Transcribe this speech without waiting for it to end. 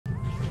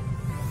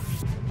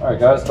All right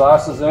guys,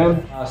 glasses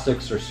in,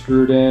 plastics are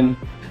screwed in.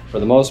 For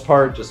the most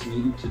part, just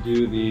needing to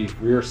do the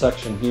rear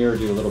section here,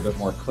 do a little bit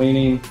more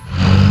cleaning.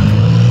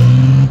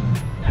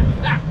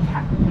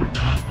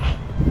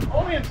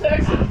 Only in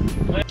Texas.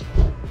 And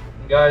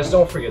guys,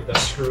 don't forget the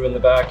screw in the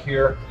back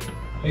here.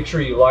 Make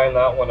sure you line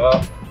that one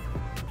up.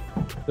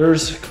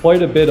 There's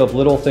quite a bit of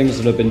little things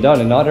that have been done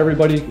and not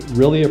everybody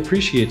really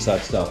appreciates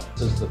that stuff.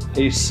 This is the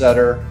pace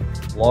setter,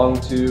 long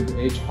tube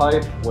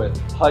H-pipe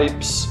with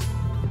pipes,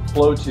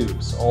 flow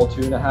tubes, all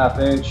 2.5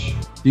 inch.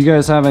 If you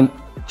guys haven't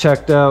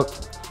checked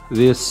out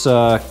this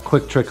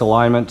quick trick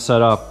alignment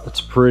setup,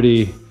 it's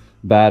pretty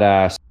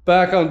badass.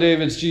 Back on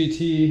David's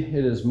GT,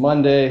 it is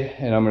Monday,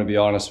 and I'm gonna be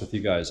honest with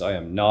you guys, I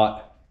am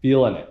not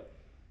feeling it.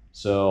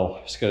 So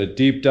just gotta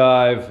deep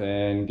dive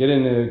and get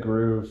into a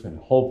groove and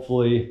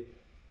hopefully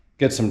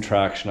get some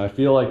traction. I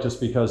feel like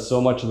just because so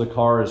much of the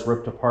car is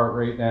ripped apart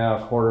right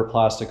now, quarter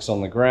plastics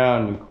on the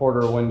ground, new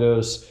quarter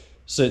windows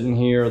sitting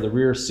here, the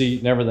rear seat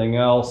and everything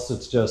else,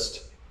 it's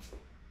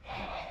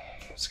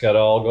gotta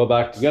all go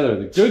back together.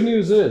 The good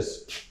news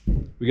is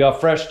we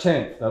got fresh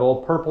tint. That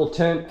old purple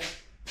tint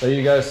that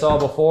you guys saw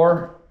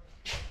before,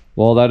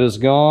 well, that is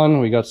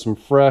gone. We got some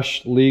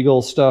fresh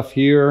legal stuff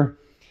here,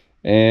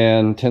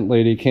 and tint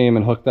lady came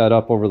and hooked that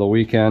up over the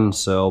weekend,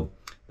 so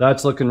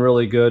that's looking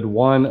really good.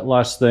 One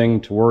less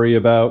thing to worry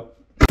about.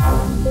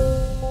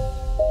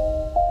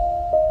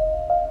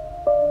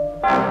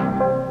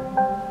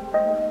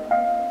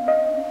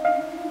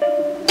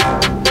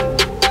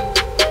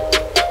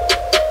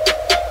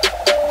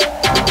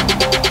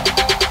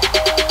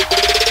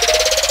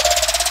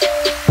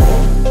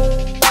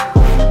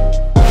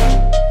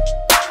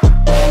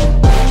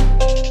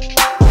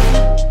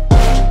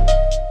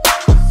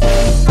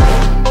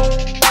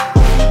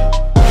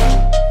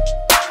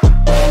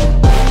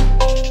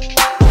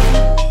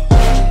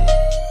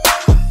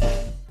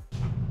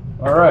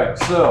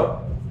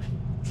 So,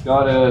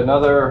 got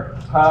another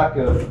pack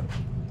of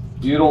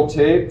butyl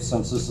tape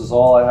since this is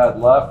all I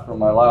had left from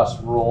my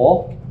last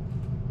roll.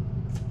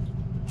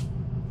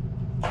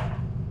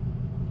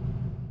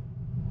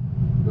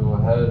 Go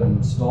ahead and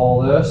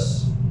install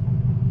this.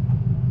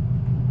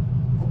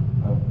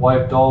 I've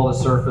wiped all the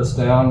surface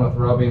down with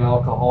rubbing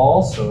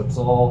alcohol, so it's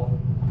all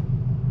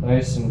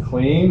nice and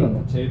clean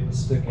and the tape is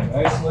sticking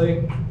nicely.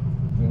 The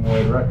thing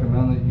I'd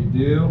recommend that you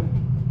do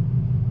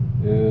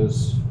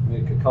is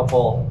make a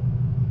couple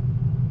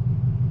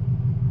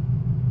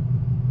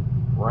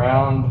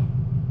round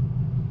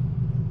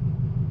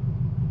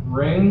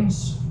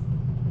rings,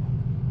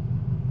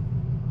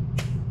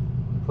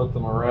 put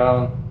them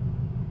around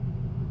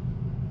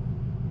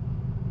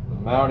the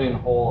mounting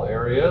hole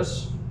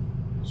areas.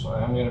 So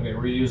I'm going to be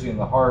reusing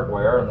the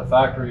hardware, and the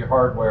factory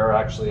hardware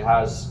actually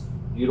has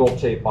butyl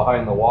tape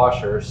behind the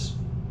washers.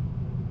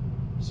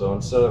 So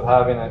instead of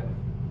having it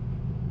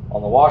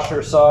on the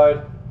washer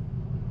side,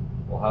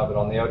 we'll have it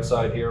on the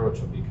outside here,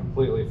 which will be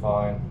completely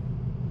fine.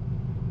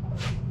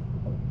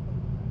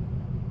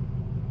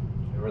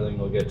 Everything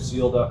will get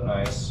sealed up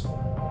nice. All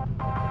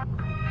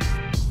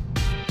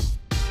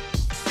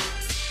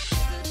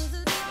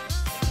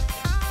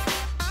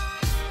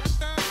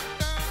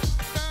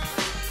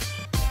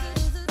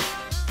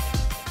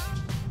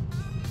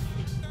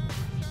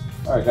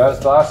right guys,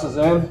 glasses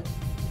in.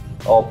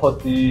 I'll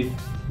put the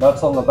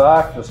nuts on the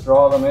back, just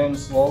draw them in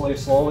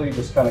slowly,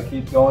 just kind of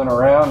keep going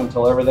around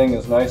until everything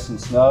is nice and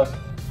snug.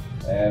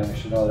 And we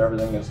should know that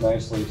everything is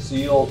nicely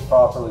sealed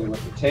properly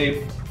with the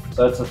tape.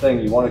 So that's the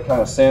thing, you want to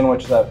kind of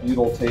sandwich that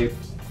butyl tape,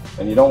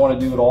 and you don't want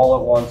to do it all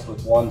at once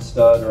with one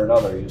stud or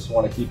another. You just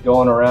want to keep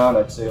going around,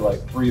 I'd say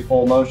like 3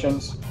 full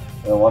motions.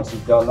 And then once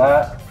you've done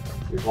that,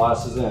 your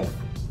glasses in.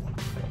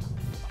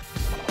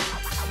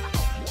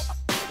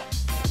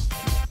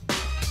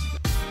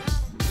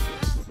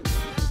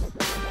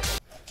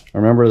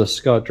 Remember the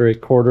Scott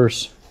Drake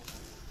quarters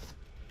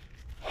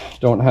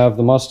don't have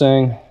the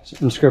Mustang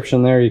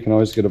inscription there. You can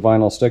always get a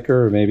vinyl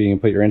sticker, or maybe you can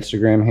put your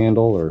Instagram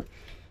handle or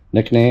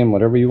nickname,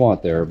 whatever you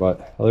want there.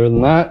 But other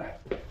than that,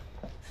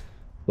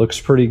 looks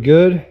pretty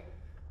good.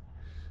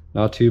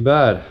 Not too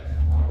bad.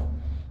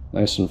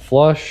 Nice and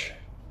flush.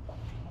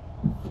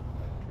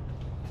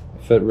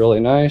 Fit really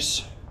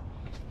nice,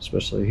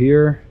 especially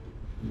here.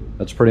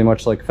 That's pretty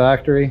much like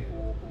factory.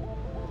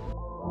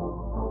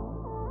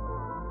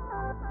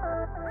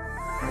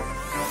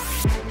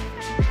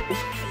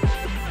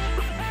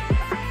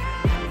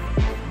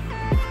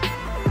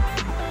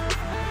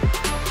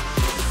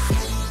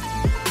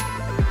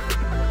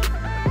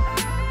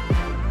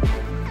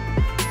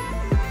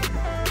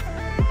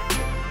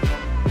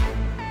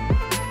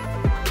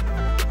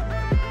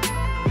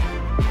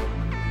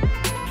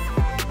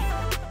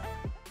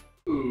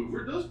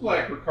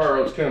 Black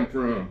Recaros come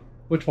from?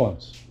 Which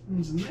ones?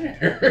 Who's in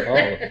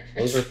there? Oh,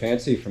 those are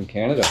fancy from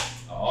Canada.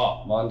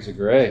 Oh. Mine's a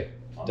gray,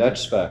 Dutch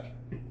spec.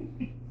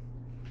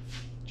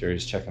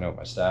 Jerry's checking out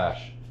my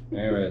stash.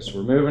 Anyways,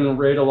 we're moving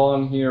right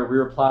along here.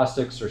 Rear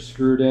plastics are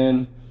screwed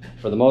in.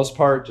 For the most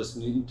part, just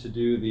need to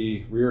do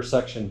the rear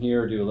section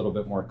here, do a little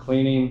bit more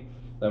cleaning.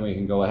 Then we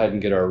can go ahead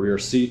and get our rear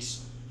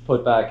seats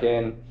put back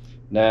in.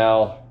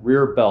 Now,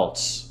 rear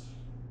belts.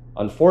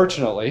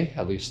 Unfortunately,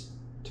 at least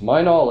to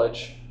my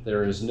knowledge,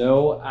 there is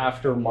no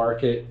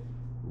aftermarket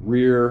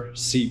rear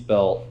seat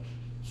belt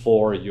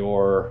for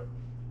your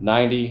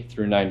 90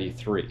 through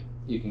 93.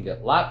 You can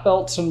get lap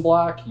belts in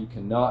black. You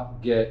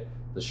cannot get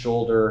the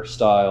shoulder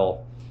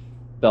style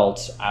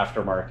belts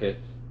aftermarket.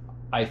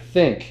 I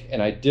think,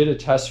 and I did a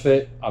test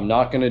fit, I'm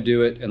not going to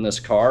do it in this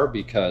car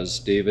because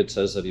David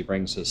says that he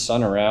brings his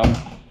son around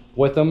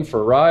with him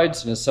for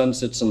rides and his son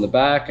sits in the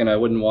back, and I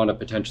wouldn't want to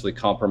potentially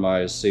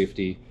compromise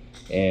safety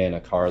in a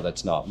car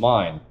that's not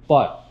mine.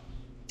 But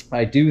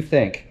I do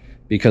think,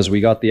 because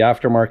we got the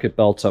aftermarket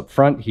belts up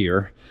front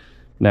here,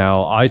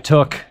 now I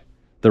took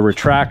the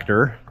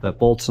retractor that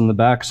bolts in the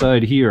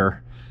backside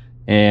here,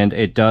 and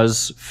it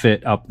does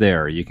fit up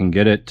there. You can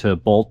get it to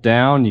bolt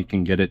down, you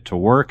can get it to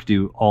work,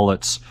 do all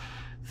its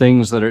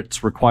things that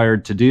it's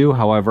required to do.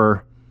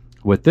 However,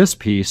 with this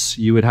piece,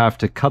 you would have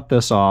to cut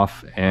this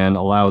off and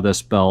allow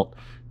this belt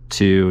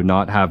to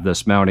not have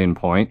this mounting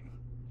point,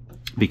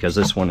 because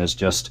this one is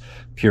just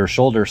pure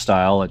shoulder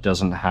style. It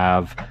doesn't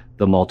have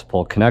the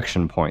multiple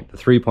connection point. The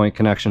 3-point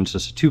connection is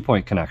just a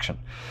 2-point connection.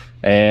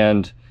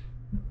 And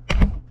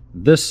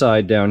this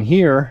side down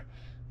here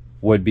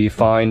would be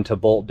fine to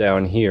bolt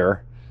down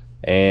here.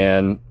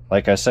 And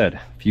like I said,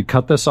 if you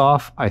cut this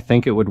off, I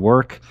think it would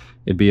work.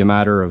 It'd be a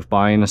matter of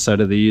buying a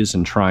set of these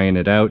and trying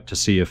it out to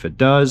see if it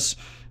does,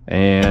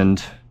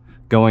 and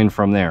going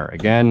from there.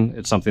 Again,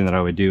 it's something that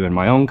I would do in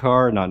my own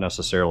car, not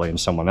necessarily in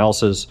someone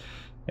else's.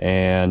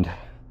 And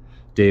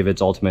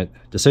David's ultimate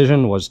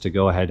decision was to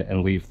go ahead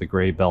and leave the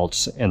gray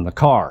belts in the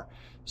car.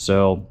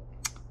 So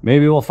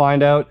maybe we'll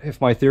find out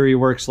if my theory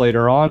works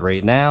later on.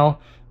 Right now,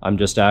 I'm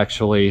just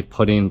actually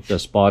putting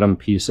this bottom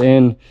piece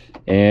in,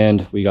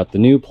 and we got the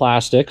new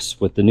plastics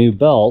with the new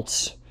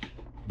belts,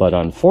 but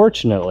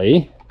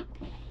unfortunately,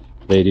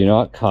 they do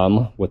not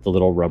come with the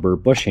little rubber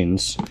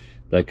bushings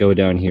that go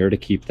down here to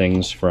keep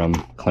things from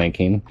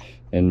clanking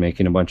and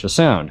making a bunch of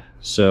sound.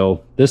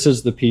 So this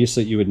is the piece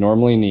that you would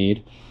normally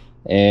need.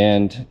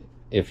 And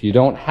if you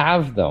don't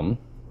have them,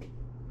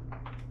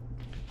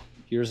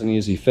 here's an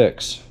easy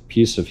fix.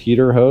 Piece of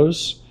heater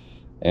hose,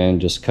 and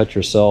just cut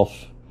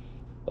yourself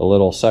a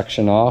little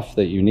section off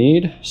that you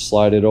need,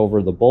 slide it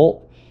over the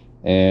bolt,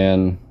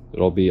 and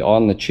it'll be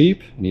on the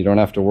cheap, and you don't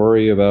have to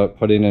worry about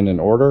putting in an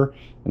order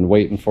and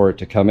waiting for it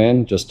to come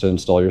in just to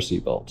install your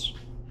seat belts.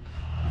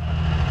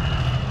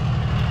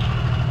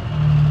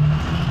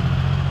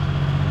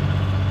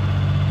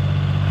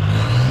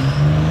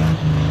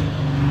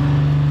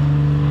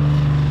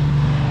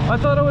 I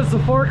thought it was the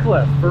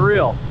forklift, for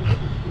real.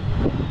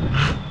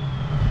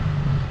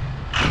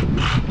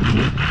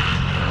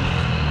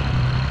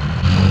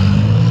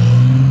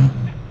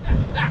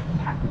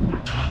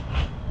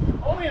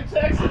 Only in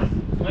Texas.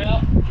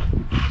 Well,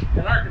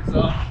 in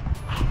Arkansas.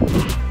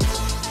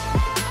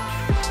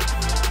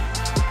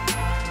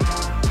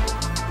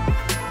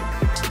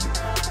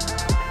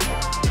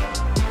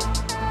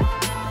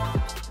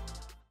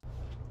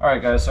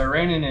 Alright guys, so I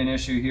ran into an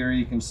issue here.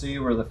 You can see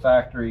where the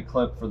factory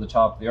clip for the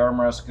top of the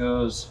armrest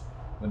goes.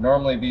 Would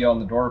normally be on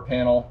the door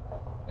panel,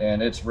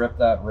 and it's ripped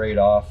that right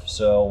off.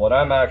 So what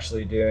I'm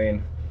actually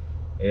doing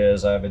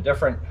is I have a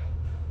different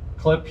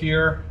clip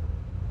here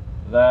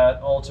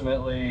that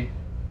ultimately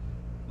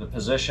the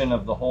position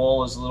of the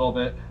hole is a little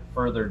bit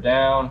further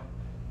down,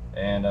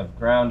 and I've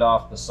ground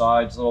off the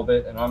sides a little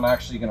bit, and I'm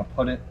actually going to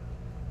put it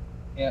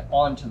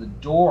onto the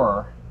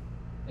door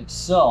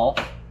itself.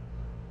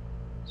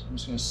 So I'm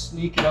just going to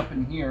sneak it up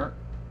in here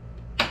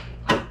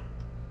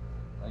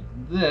like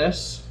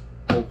this,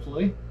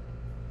 hopefully.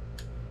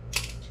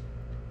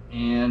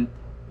 And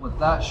what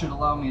that should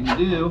allow me to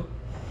do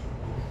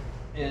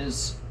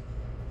is,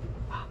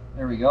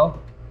 there we go,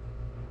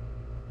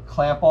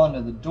 clamp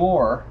onto the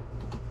door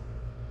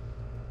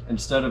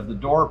instead of the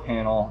door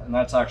panel, and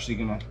that's actually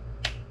going to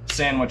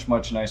sandwich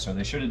much nicer.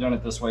 They should have done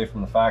it this way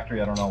from the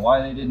factory. I don't know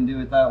why they didn't do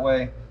it that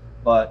way,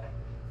 but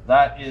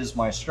that is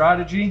my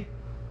strategy.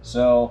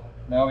 So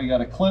now we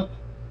got a clip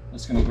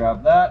that's going to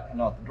grab that and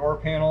not the door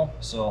panel.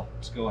 So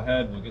let's go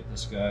ahead, we'll get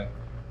this guy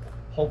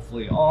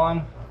hopefully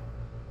on.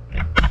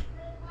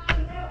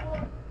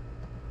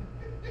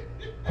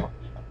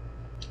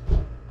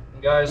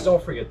 And guys,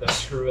 don't forget the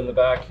screw in the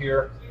back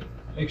here.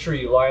 Make sure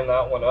you line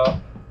that one up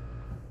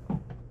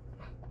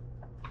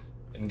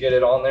and get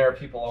it on there.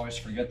 People always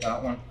forget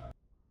that one.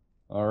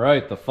 All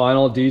right, the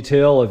final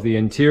detail of the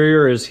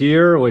interior is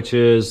here, which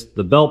is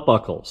the belt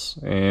buckles.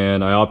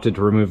 And I opted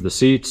to remove the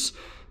seats.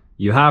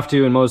 You have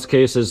to in most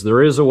cases.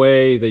 There is a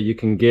way that you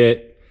can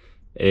get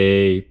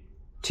a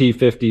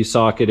T50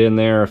 socket in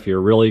there if you're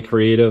really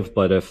creative,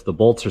 but if the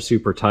bolts are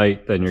super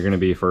tight, then you're gonna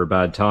be for a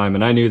bad time.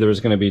 And I knew there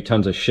was gonna be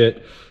tons of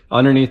shit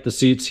underneath the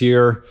seats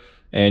here,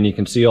 and you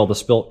can see all the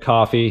spilt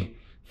coffee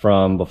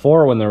from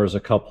before when there was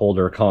a cup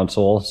holder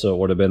console. So it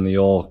would have been the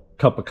old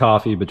cup of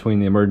coffee between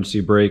the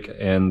emergency brake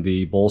and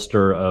the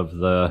bolster of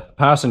the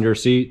passenger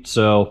seat.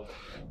 So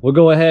we'll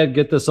go ahead,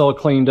 get this all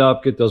cleaned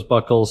up, get those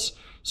buckles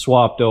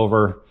swapped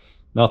over.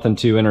 Nothing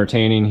too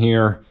entertaining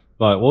here,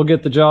 but we'll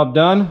get the job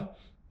done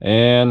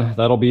And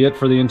that'll be it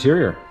for the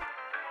interior.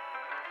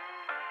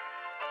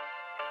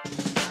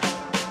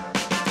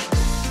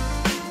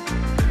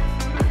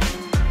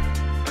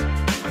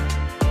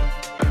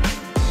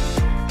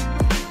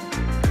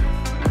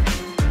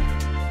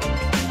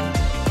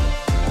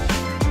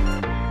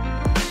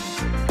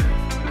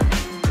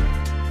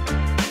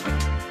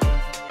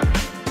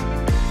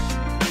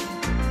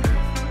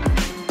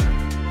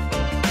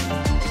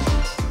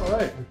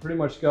 Pretty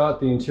much got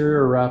the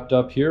interior wrapped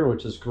up here,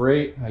 which is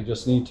great. I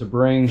just need to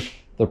bring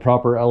the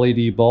proper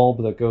LED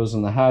bulb that goes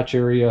in the hatch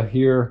area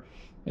here,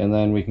 and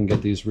then we can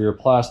get these rear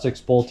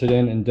plastics bolted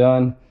in and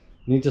done.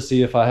 Need to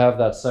see if I have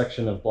that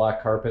section of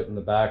black carpet in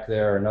the back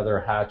there, another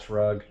hatch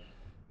rug,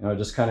 you know,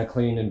 just kind of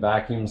clean and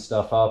vacuum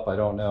stuff up. I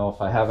don't know if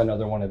I have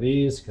another one of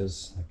these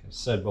because, like I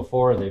said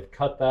before, they've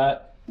cut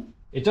that.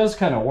 It does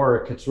kind of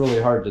work. It's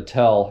really hard to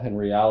tell in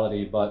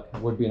reality, but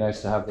it would be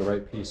nice to have the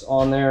right piece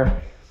on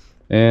there.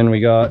 And we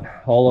got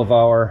all of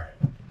our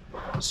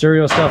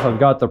stereo stuff. I've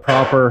got the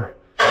proper,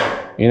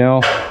 you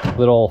know,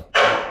 little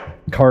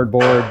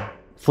cardboard,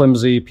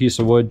 flimsy piece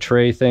of wood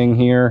tray thing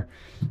here.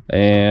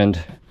 And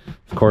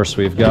of course,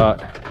 we've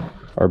got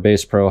our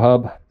Base Pro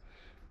hub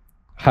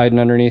hiding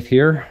underneath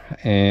here.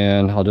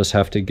 And I'll just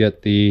have to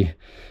get the,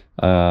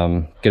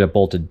 get it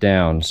bolted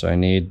down. So I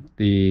need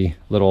the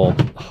little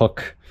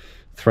hook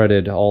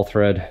threaded, all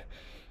thread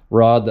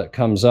rod that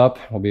comes up.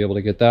 We'll be able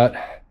to get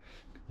that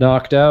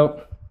knocked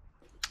out.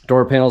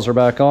 Door panels are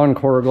back on,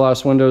 quarter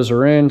glass windows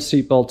are in,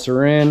 seat belts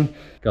are in.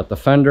 Got the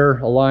fender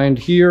aligned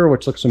here,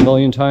 which looks a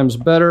million times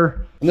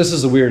better. And this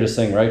is the weirdest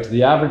thing, right? To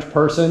the average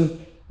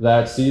person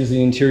that sees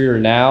the interior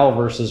now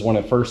versus when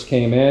it first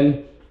came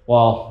in,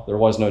 well, there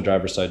was no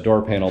driver's side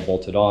door panel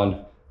bolted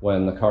on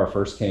when the car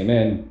first came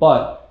in,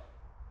 but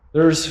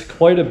there's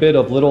quite a bit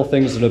of little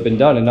things that have been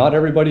done, and not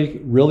everybody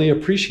really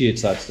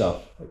appreciates that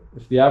stuff.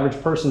 If the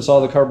average person saw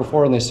the car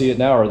before and they see it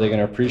now, are they going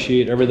to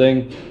appreciate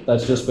everything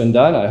that's just been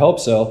done? I hope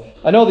so.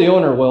 I know the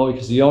owner will,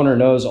 because the owner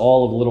knows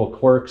all of the little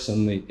quirks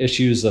and the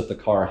issues that the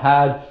car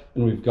had,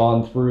 and we've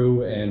gone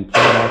through and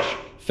pretty much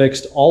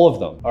fixed all of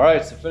them. All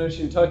right, so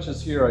finishing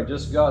touches here. I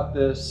just got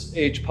this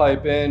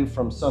H-pipe in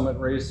from Summit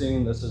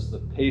Racing. This is the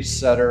Pace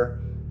Setter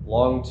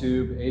long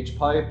tube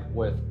H-pipe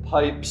with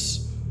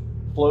pipes,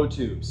 flow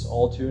tubes,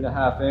 all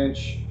 2.5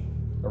 inch.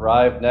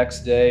 Arrived next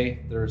day.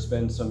 There's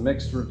been some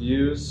mixed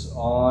reviews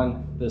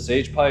on this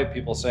H-pipe,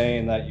 people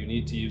saying that you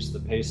need to use the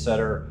Pace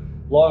Setter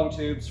long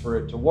tubes for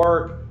it to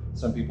work.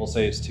 Some people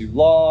say it's too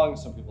long,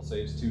 some people say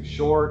it's too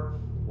short.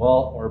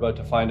 Well, we're about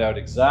to find out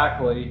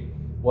exactly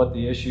what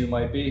the issue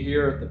might be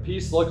here. The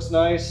piece looks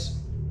nice.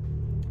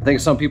 I think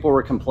some people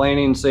were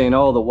complaining, saying,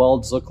 oh, the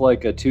welds look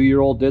like a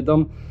 2-year-old did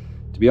them.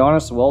 To be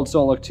honest, the welds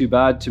don't look too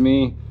bad to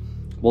me.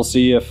 We'll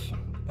see. If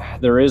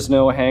there is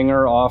no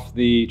hanger off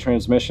the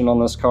transmission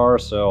on this car,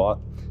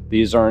 so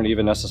these aren't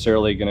even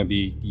necessarily going to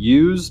be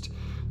used.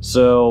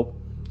 So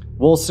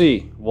we'll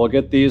see. We'll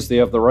get these. They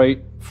have the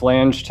right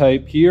flange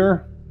type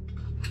here,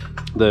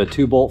 the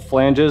 2-bolt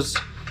flanges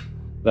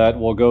that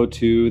will go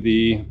to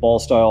the ball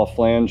style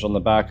flange on the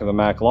back of the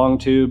Mac long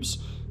tubes,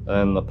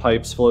 and the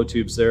pipes, flow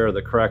tubes there are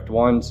the correct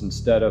ones,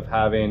 instead of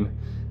having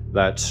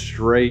that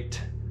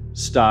straight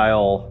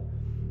style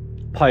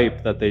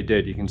pipe that they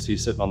did. You can see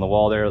sitting on the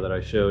wall there that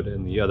I showed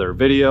in the other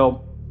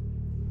video.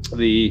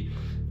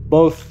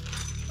 Both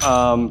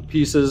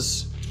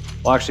pieces,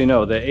 well, actually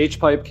no, the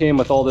H-pipe came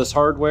with all this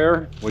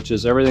hardware, which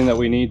is everything that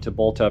we need to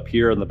bolt up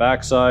here in the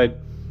backside.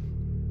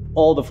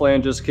 All the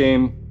flanges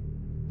came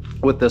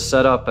with this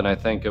setup, and I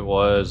think it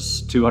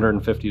was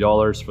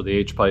 $250 for the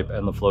H-pipe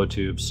and the flow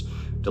tubes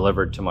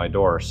delivered to my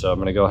door. So I'm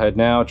going to go ahead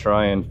now,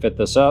 try and fit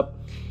this up,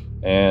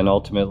 and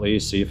ultimately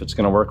see if it's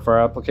going to work for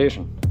our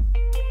application.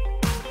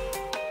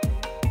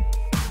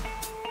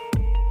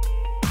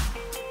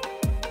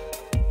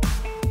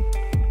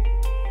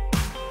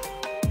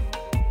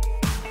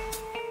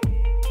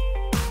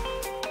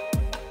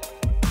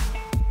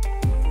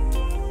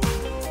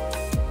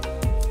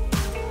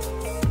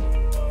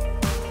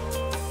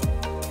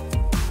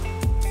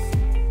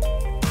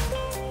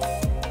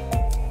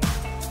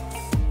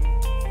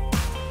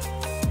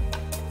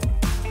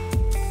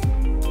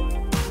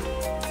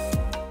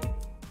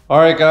 All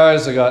right,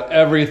 guys, I got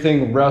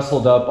everything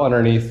wrestled up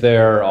underneath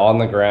there on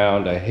the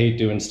ground. I hate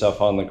doing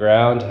stuff on the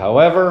ground.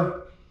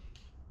 However,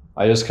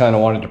 I just kind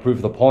of wanted to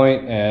prove the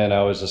point, and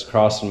I was just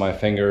crossing my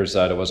fingers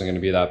that it wasn't going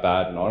to be that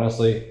bad. And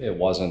honestly, it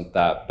wasn't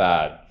that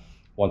bad.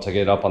 Once I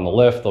get up on the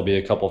lift, there'll be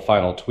a couple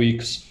final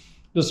tweaks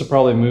just to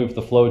probably move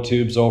the flow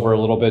tubes over a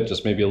little bit,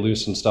 just maybe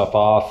loosen stuff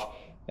off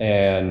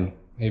and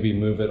maybe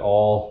move it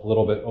all a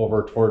little bit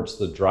over towards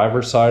the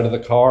driver's side of the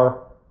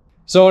car.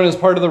 So as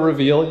part of the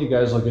reveal, you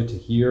guys will get to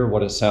hear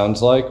what it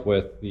sounds like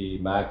with the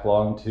Mac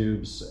long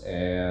tubes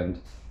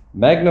and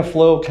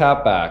MagnaFlow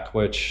catback,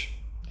 which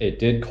it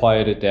did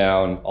quiet it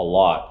down a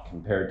lot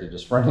compared to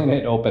just running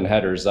it open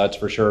headers, that's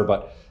for sure.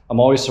 But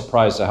I'm always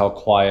surprised at how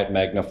quiet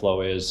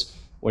MagnaFlow is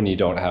when you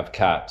don't have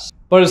cats.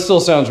 But it still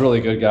sounds really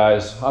good,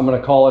 guys. I'm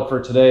gonna call it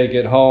for today,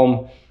 get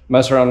home,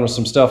 mess around with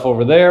some stuff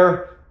over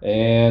there,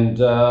 and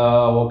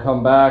we'll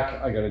come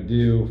back. I gotta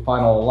do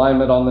final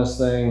alignment on this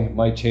thing.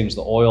 Might change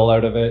the oil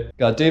out of it.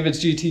 Got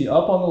David's GT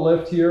up on the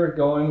lift here,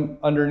 going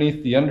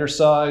underneath the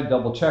underside,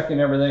 double checking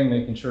everything,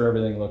 making sure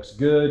everything looks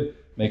good,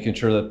 making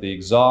sure that the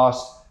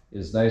exhaust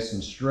is nice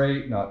and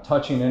straight, not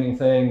touching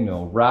anything,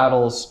 no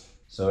rattles.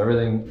 So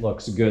everything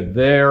looks good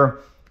there.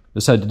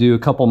 Just had to do a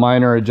couple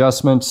minor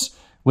adjustments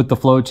with the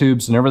flow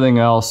tubes and everything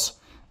else.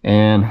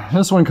 And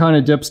this one kind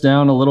of dips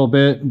down a little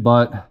bit,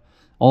 but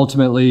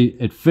ultimately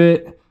it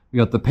fit. We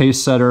got the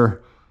pace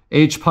setter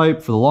H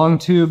pipe for the long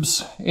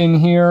tubes in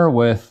here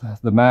with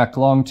the Mac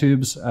long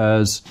tubes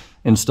as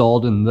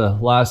installed in the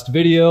last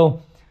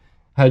video.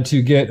 Had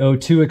to get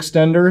O2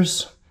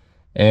 extenders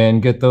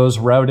and get those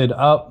routed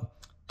up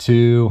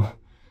to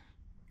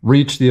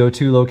reach the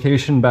O2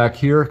 location back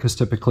here, because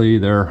typically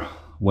they're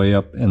way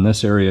up in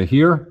this area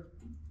here.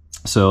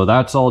 So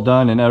that's all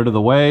done and out of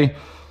the way.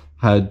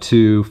 Had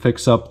to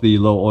fix up the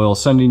low oil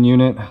sending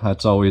unit.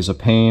 That's always a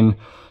pain.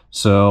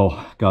 So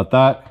got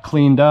that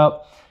cleaned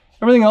up.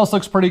 Everything else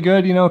looks pretty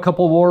good. You know, a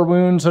couple war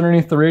wounds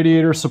underneath the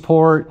radiator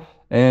support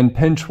and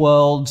pinch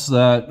welds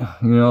that,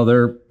 you know,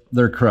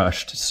 they're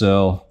crushed.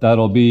 So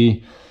that'll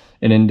be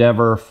an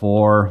endeavor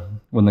for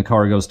when the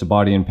car goes to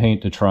body and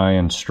paint to try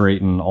and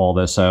straighten all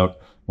this out.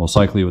 Most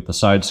likely with the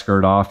side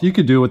skirt off. You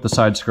could do it with the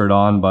side skirt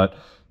on, but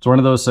it's one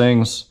of those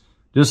things.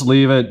 Just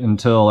leave it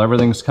until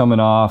everything's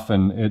coming off,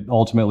 and it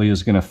ultimately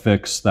is going to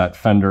fix that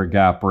fender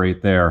gap right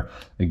there.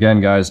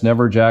 Again, guys,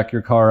 never jack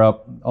your car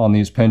up on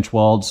these pinch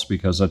welds,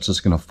 because that's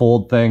just going to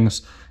fold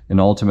things and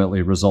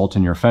ultimately result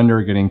in your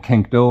fender getting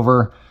kinked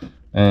over.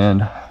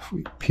 And if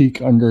we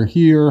peek under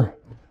here,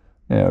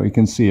 yeah, we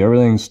can see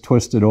everything's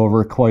twisted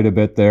over quite a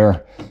bit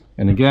there.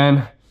 And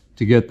again,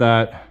 to get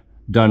that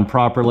done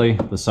properly,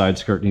 the side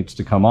skirt needs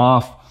to come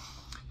off.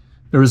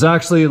 There was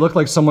actually, it looked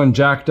like someone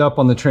jacked up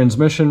on the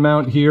transmission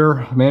mount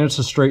here. Managed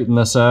to straighten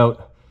this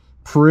out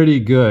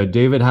pretty good.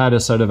 David had a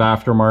set of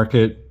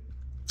aftermarket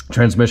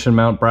transmission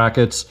mount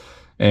brackets,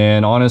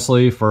 and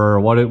honestly, for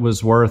what it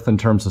was worth in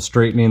terms of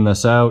straightening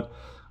this out,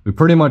 we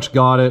pretty much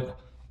got it.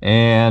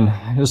 And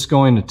just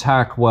going to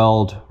tack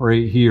weld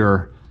right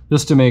here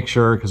just to make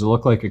sure, because it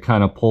looked like it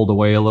kind of pulled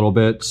away a little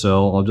bit.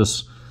 So I'll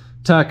just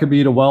tack a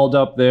bead of weld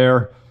up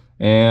there.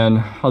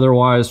 And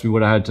otherwise we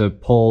would have had to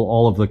pull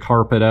all of the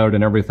carpet out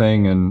and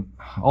everything, and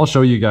I'll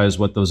show you guys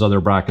what those other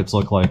brackets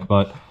look like.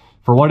 But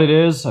for what it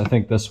is, I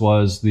think this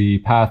was the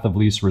path of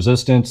least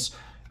resistance.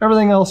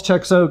 Everything else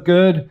checks out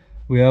good.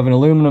 We have an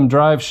aluminum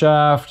drive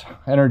shaft,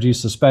 energy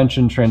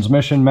suspension,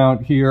 transmission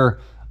mount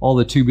here, all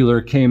the tubular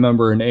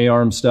K-member and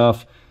A-arm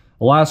stuff.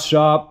 The last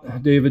shop,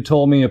 David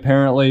told me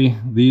apparently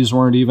these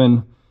weren't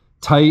even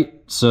tight,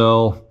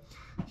 so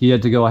he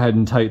had to go ahead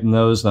and tighten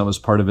those. That was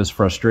part of his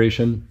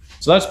frustration.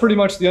 So that's pretty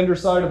much the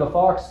underside of the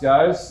Fox,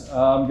 guys.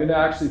 I'm gonna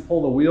actually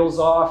pull the wheels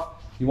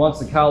off. He wants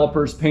the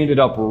calipers painted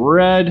up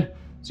red.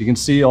 So you can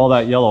see all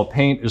that yellow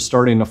paint is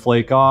starting to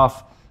flake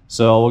off.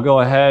 So we'll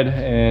go ahead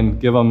and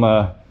give them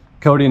a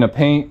coating of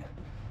paint,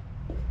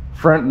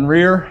 front and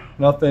rear,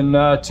 nothing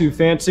too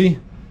fancy.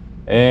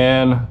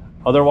 And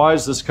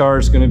otherwise, this car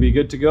is gonna be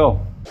good to go.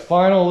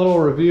 Final little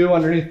review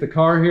underneath the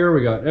car here.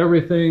 We got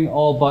everything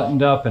all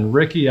buttoned up, and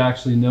Ricky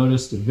actually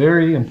noticed a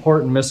very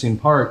important missing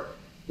part.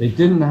 They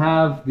didn't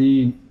have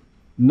the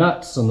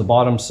nuts on the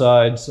bottom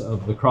sides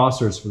of the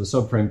crossers for the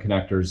subframe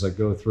connectors that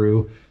go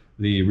through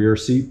the rear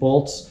seat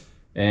bolts.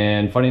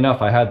 And funny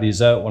enough, I had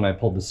these out when I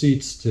pulled the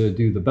seats to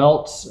do the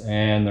belts,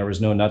 and there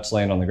was no nuts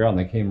laying on the ground.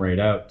 They came right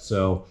out.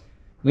 So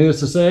needless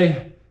to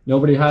say,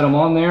 nobody had them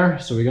on there.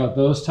 So we got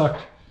those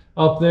tucked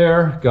up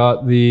there.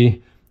 Got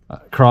the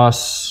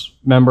cross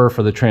member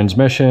for the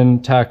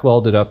transmission tack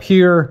welded up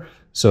here.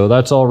 So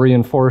that's all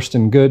reinforced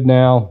and good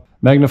now.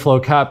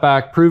 MagnaFlow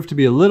catback proved to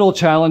be a little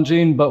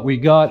challenging, but we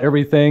got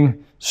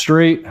everything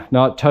straight,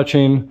 not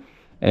touching,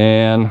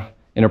 and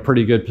in a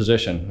pretty good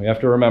position. We have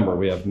to remember,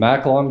 we have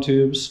Mac long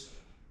tubes,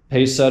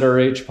 pace setter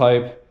H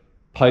pipe,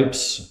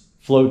 pipes,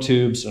 flow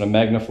tubes, and a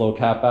MagnaFlow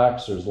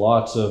catback. So there's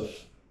lots of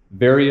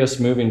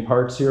various moving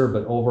parts here,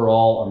 but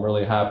overall, I'm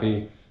really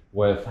happy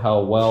with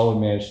how well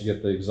we managed to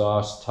get the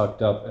exhaust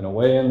tucked up and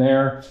away in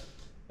there.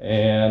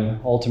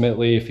 And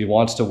ultimately, if he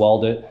wants to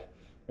weld it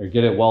or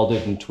get it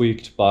welded and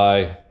tweaked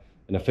by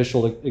an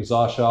official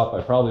exhaust shop,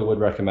 I probably would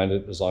recommend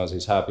it, as long as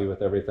he's happy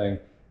with everything.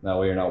 That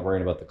way you're not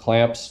worrying about the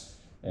clamps.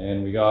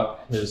 And we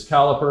got his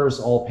calipers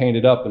all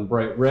painted up in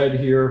bright red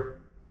here.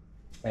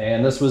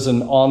 And this was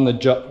an on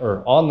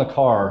the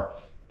car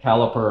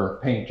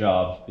caliper paint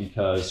job,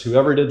 because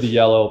whoever did the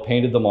yellow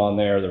painted them on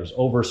there. There's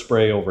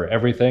overspray over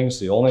everything.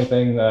 So the only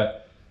thing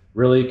that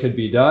really could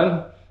be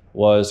done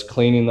was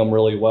cleaning them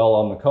really well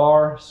on the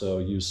car. So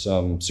use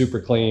some super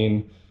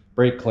clean,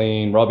 brake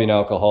clean, rubbing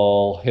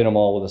alcohol, hit them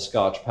all with a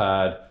Scotch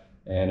pad,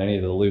 and any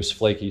of the loose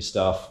flaky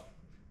stuff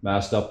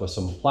masked up with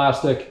some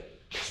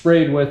plastic,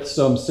 sprayed with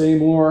some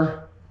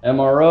Seymour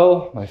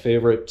MRO, my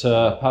favorite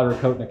powder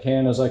coat in a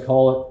can, as I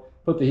call it.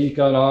 Put the heat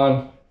gun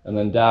on, and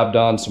then dabbed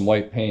on some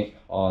white paint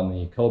on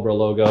the Cobra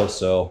logo,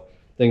 so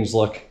things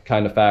look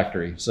kind of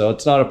factory. So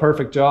it's not a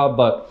perfect job,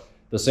 but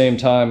the same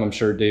time, I'm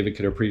sure David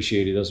could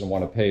appreciate he doesn't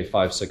want to pay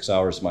 5-6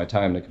 hours of my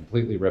time to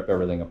completely rip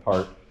everything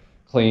apart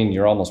clean.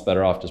 You're almost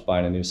better off just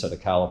buying a new set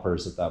of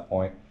calipers at that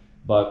point.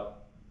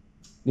 But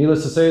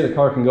needless to say, the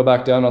car can go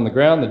back down on the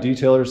ground. The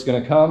detailer is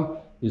going to come.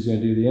 He's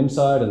going to do the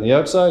inside and the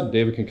outside.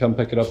 David can come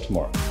pick it up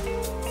tomorrow.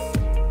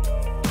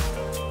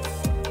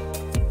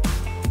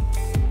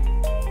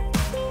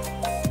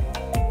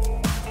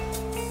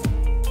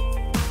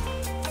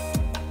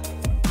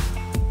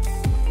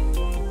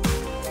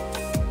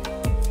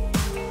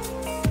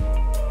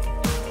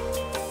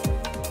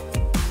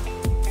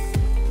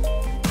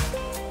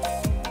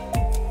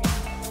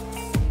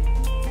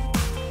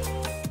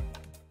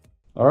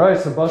 All right,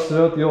 so busted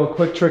out the old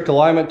quick trick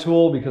alignment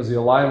tool because the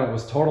alignment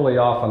was totally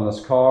off on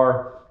this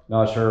car.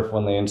 Not sure if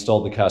when they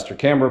installed the caster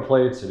camber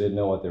plates, they didn't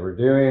know what they were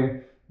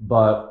doing,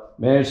 but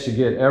managed to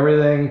get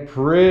everything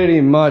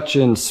pretty much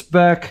in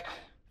spec.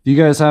 If you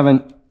guys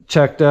haven't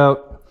checked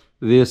out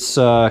this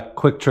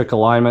quick trick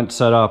alignment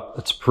setup,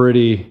 it's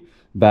pretty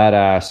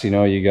badass. You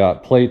know, you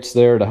got plates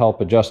there to help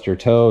adjust your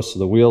toe so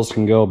the wheels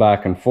can go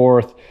back and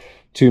forth,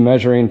 2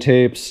 measuring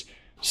tapes,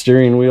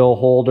 steering wheel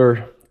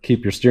holder,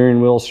 keep your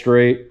steering wheel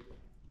straight.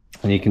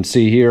 And you can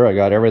see here, I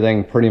got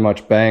everything pretty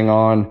much bang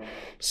on,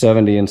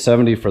 70 and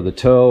 70 for the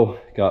toe.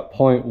 Got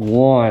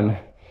 0.1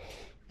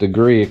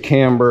 degree of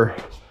camber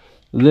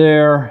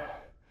there.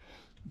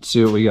 Let's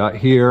see what we got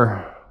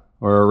here.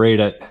 We're right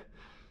at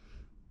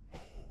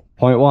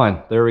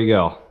 0.1. There we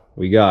go.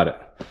 We got it.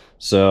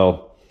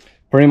 So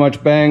pretty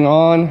much bang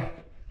on.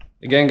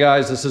 Again,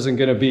 guys, this isn't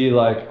going to be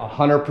like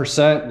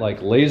 100%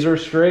 like laser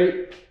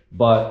straight,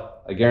 but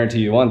I guarantee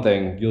you one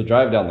thing, you'll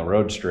drive down the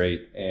road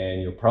straight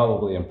and you'll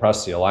probably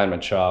impress the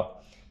alignment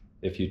shop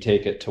if you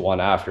take it to one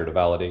after to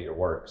validate your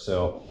work.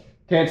 So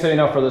can't say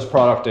enough for this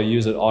product. I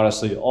use it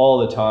honestly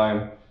all the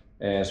time,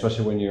 and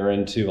especially when you're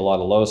into a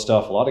lot of low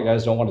stuff. A lot of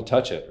guys don't want to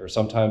touch it, or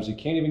sometimes you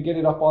can't even get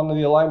it up onto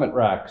the alignment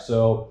rack.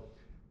 So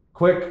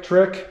quick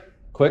trick,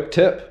 quick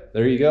tip,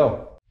 there you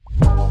go.